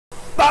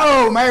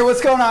Boom! Hey,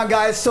 what's going on,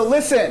 guys? So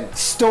listen,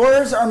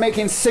 stores are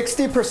making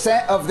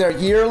 60% of their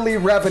yearly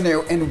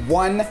revenue in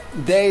one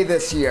day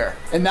this year,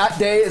 and that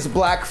day is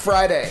Black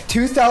Friday.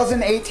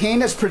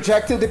 2018 is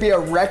projected to be a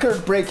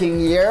record-breaking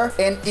year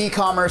in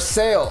e-commerce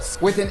sales,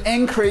 with an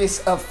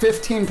increase of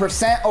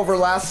 15% over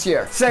last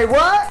year. Say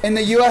what? In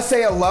the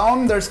USA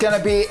alone, there's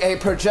gonna be a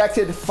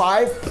projected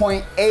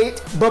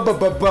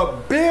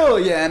 5.8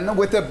 billion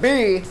with a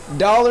B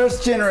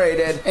dollars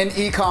generated in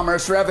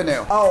e-commerce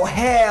revenue. Oh,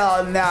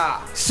 hell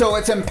nah. So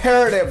it's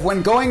imperative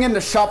when going into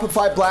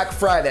Shopify Black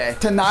Friday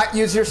to not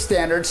use your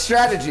standard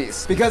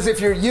strategies, because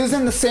if you're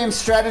using the same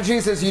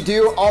strategies as you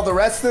do all the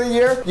rest of the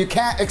year, you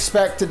can't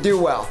expect to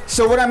do well.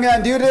 So what I'm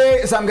gonna do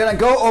today is I'm gonna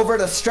go over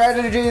the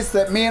strategies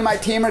that me and my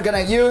team are gonna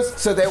use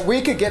so that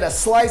we could get a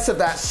slice of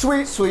that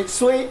sweet, sweet,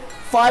 sweet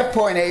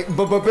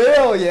 $5.8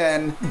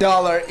 billion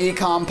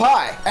e-com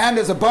pie. And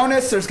as a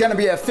bonus, there's gonna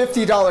be a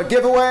 $50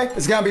 giveaway.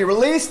 It's gonna be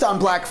released on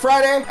Black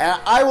Friday,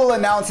 and I will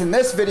announce in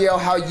this video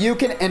how you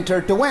can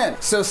enter to win.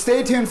 So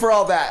stay tuned for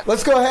all that.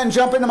 Let's go ahead and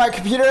jump into my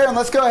computer, and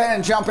let's go ahead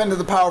and jump into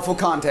the powerful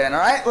content, all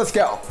right? Let's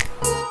go.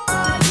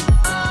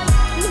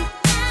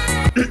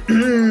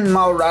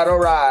 All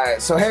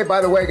right. So hey,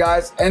 by the way,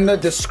 guys, in the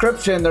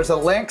description, there's a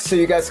link so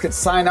you guys could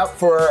sign up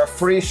for a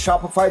free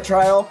Shopify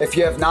trial. If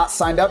you have not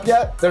signed up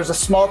yet, there's a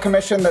small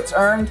commission that's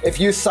earned. If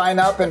you sign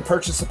up and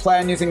purchase a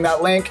plan using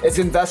that link, it's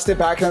invested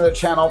back into the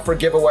channel for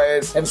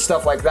giveaways and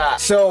stuff like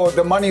that. So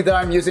the money that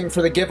I'm using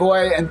for the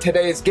giveaway and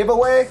today's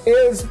giveaway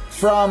is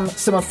from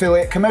some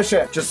affiliate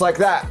commission, just like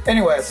that.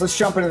 Anyways, let's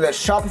jump into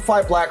this.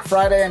 Shopify Black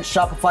Friday and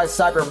Shopify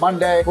Cyber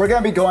Monday. We're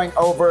gonna be going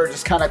over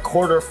just kind of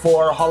quarter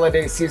 4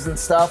 holiday season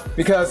stuff,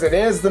 because it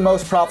is the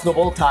most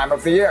profitable time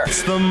of the year.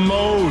 It's the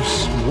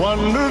most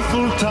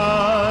wonderful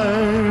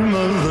time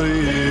of the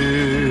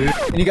year.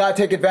 And you gotta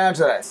take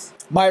advantage of this.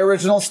 My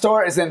original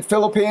store is in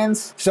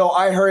Philippines, so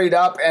I hurried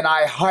up and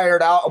I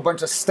hired out a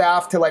bunch of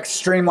staff to like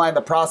streamline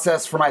the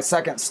process for my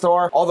second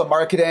store. All the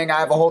marketing, I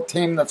have a whole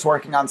team that's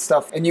working on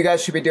stuff, and you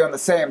guys should be doing the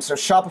same. So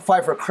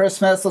Shopify for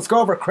Christmas, let's go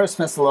over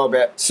Christmas a little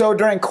bit. So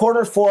during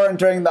Q4 and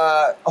during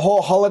the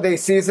whole holiday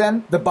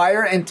season, the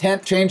buyer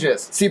intent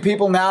changes. See,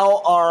 people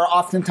now are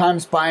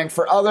oftentimes buying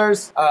for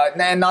others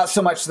and not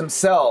so much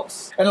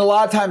themselves. And a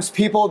lot of times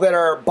people that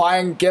are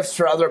buying gifts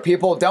for other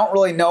people don't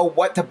really know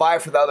what to buy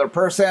for the other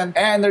person,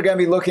 and they're gonna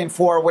be looking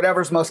for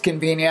whatever's most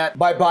convenient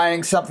by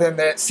buying something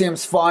that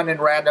seems fun and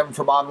random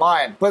from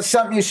online. But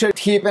something you should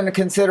keep into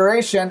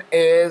consideration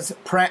is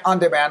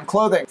print-on-demand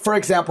clothing. For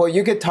example,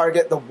 you could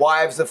target the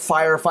wives of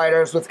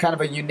firefighters with kind of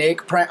a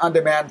unique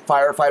print-on-demand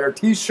firefighter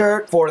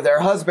t-shirt for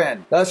their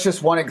husband. That's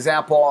just one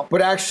example,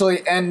 but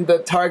actually in the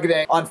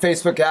targeting on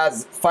Facebook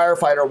ads,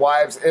 firefighter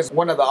wives is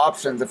one of the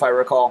options, if I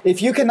recall.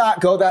 If you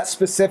cannot go that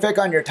specific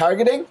on your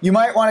targeting, you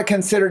might want to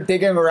consider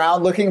digging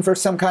around looking for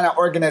some kind of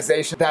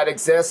organization that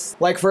exists.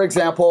 Like, for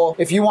example,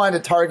 if you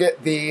wanted to target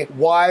the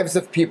wives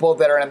of people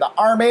that are in the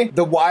army,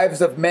 the wives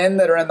of men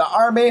that are in the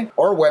army,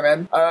 or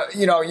women,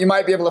 you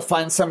might be able to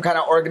find some kind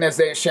of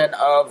organization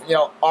of,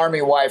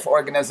 army wife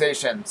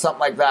organization, something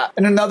like that.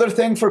 And another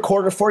thing for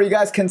Q4, you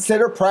guys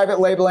consider private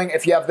labeling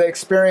if you have the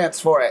experience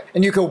for it.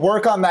 And you could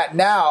work on that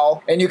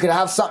now, and you could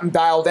have something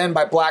dialed in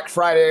by Black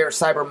Friday or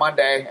Cyber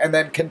Monday, and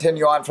then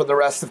continue on for the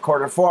rest of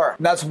Q4.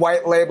 And that's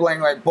white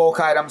labeling like bulk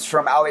items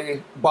from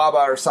Alibaba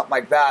or something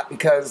like that,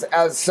 because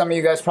as some of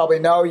you guys probably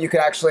know, you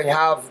could actually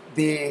have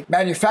the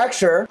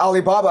manufacturer,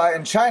 Alibaba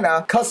in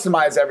China,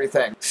 customize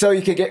everything. So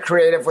you could get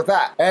creative with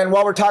that. And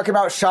while we're talking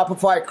about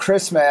Shopify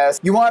Christmas,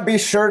 you want to be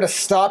sure to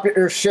stop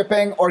your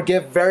shipping or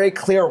give very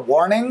clear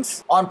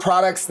warnings on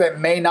products that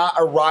may not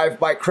arrive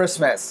by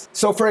Christmas.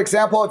 So for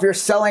example, if you're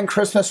selling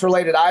Christmas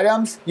related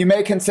items, you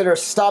may consider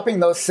stopping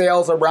those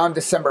sales around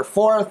December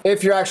 4th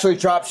if you're actually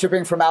drop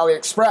shipping from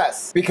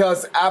AliExpress,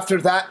 because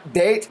after that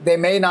date, they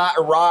may not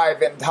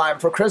arrive in time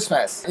for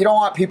Christmas. You don't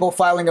want people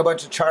filing a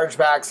bunch of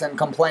chargebacks and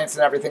complaints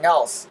and everything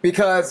else,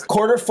 because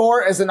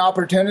Q4 is an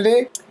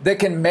opportunity that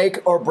can make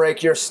or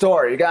break your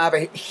store. You're gonna have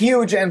a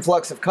huge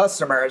influx of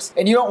customers,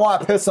 and you don't want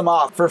to piss them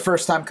off for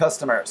first-time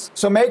customers.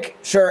 So make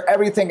sure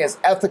everything is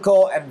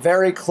ethical and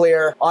very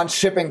clear on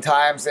shipping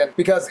times, and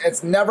because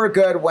it's never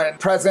good when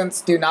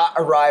presents do not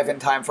arrive in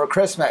time for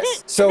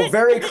Christmas. So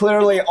very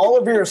clearly, all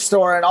of your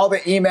store and all the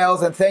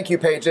emails and thank you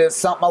pages,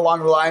 something along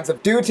the lines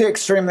of, due to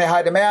extremely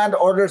high demand,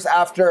 orders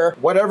after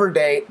whatever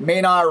date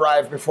may not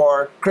arrive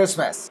before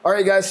Christmas. All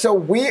right, guys, so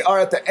we are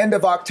at the end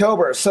of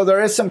October, so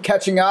there is some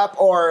catching up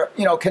or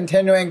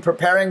continuing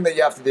preparing that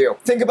you have to do.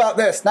 Think about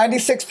this: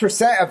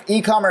 96% of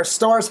e-commerce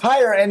stores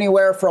hire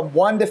anywhere from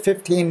 1 to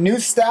 15 new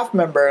staff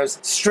members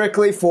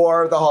strictly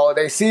for the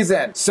holiday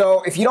season.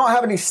 So if you don't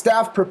have any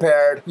staff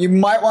prepared, you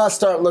might want to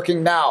start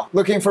looking now,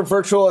 looking for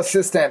virtual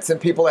assistants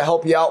and people to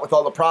help you out with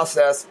all the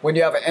process when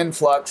you have an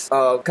influx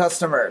of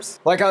customers.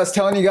 Like I was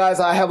telling you guys,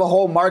 I have a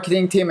whole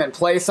marketing team in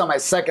place on my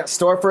second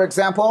store, for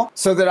example,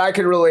 so that I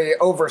could really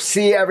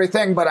oversee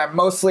everything, but I'm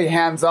mostly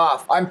hands hands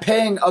off. I'm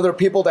paying other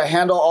people to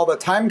handle all the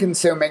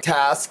time-consuming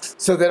tasks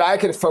so that I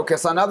could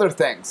focus on other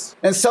things.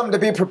 And something to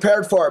be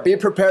prepared for. Be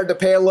prepared to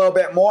pay a little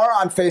bit more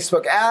on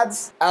Facebook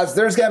ads, as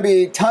there's going to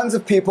be tons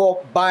of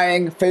people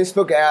buying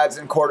Facebook ads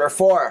in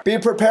Q4. Be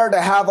prepared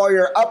to have all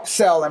your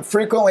upsell and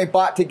frequently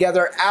bought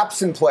together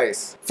apps in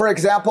place. For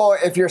example,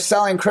 if you're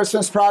selling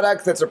Christmas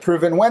product that's a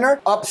proven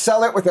winner,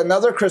 upsell it with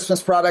another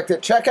Christmas product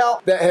at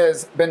checkout that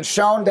has been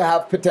shown to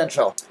have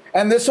potential.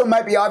 And this one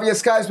might be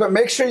obvious, guys, but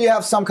make sure you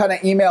have some kind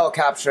of email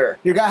capture.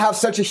 You're gonna have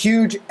such a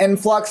huge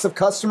influx of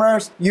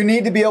customers. You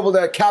need to be able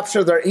to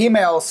capture their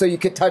emails so you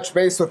could touch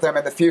base with them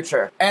in the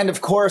future. And of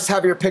course,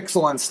 have your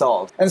pixel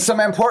installed. And some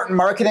important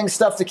marketing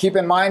stuff to keep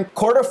in mind.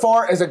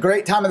 Q4 is a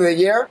great time of the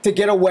year to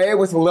get away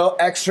with a little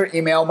extra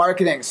email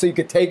marketing, so you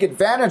could take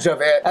advantage of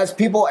it as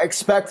people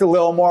expect a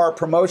little more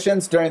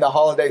promotions during the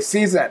holiday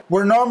season.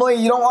 Where normally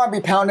you don't want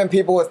to be pounding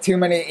people with too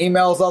many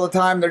emails all the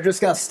time. They're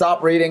just gonna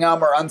stop reading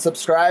them or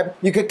unsubscribe.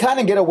 You could kind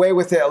of get away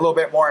with it a little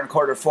bit more in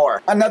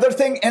Q4. Another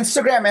thing,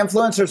 Instagram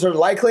influencers are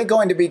likely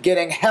going to be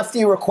getting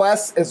hefty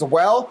requests as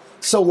well.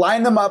 So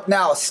line them up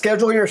now.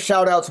 Schedule your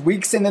shout outs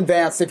weeks in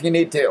advance if you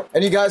need to.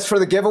 And you guys, for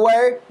the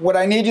giveaway, what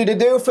I need you to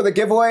do for the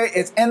giveaway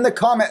is in the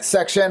comment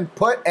section,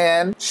 put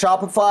in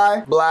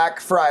Shopify Black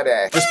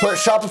Friday. Just put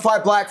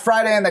Shopify Black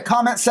Friday in the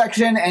comment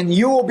section and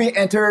you will be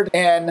entered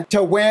in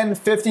to win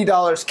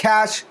 $50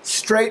 cash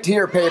straight to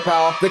your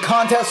PayPal. The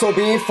contest will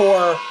be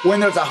for when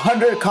there's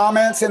 100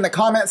 comments in the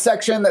comment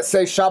section that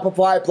say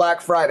Shopify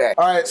Black Friday.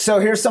 All right, so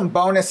here's some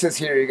bonuses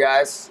here, you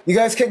guys. You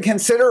guys can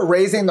consider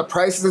raising the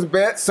prices a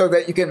bit so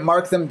that you can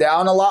mark them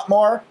down a lot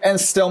more and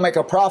still make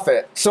a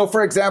profit. So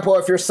for example,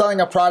 if you're selling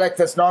a product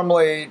that's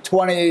normally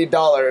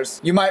 $20,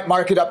 you might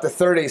mark it up to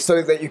 $30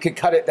 so that you can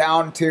cut it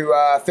down to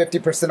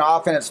 50%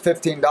 off and it's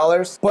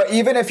 $15. But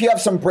even if you have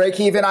some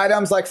break-even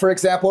items, like for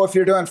example, if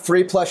you're doing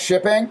free plus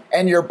shipping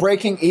and you're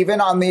breaking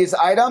even on these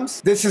items,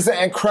 this is an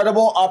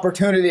incredible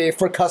opportunity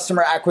for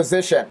customer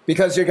acquisition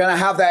because you're gonna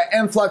have that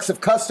influx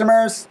of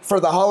customers for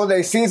the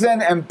holiday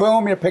season and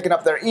boom, you're picking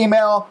up their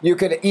email. You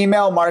can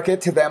email market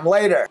to them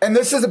later. And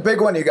this is a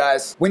big one, you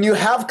guys. When you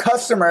have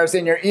customers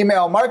in your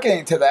email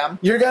marketing to them,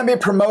 you're going to be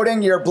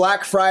promoting your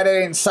Black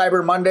Friday and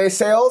Cyber Monday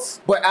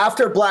sales. But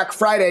after Black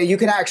Friday, you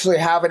can actually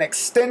have an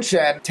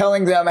extension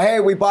telling them,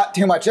 hey, we bought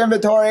too much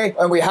inventory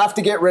and we have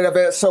to get rid of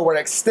it. So we're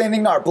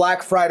extending our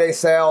Black Friday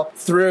sale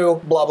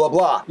through blah, blah,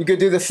 blah. You could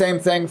do the same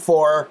thing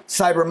for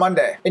Cyber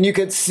Monday. And you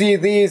could see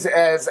these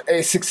as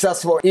a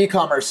successful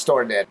e-commerce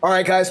store did. All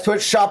right, guys, put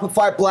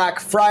Shopify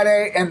Black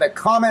Friday in the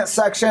comment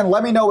section.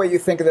 Let me know what you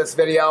think of this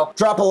video.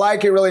 Drop a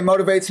like. It really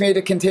motivates me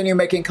to continue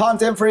making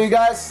content for you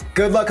guys.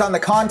 Good luck on the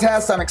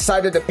contest. I'm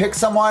excited to pick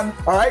someone.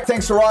 All right,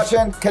 thanks for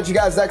watching. Catch you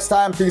guys next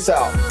time. Peace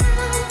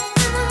out.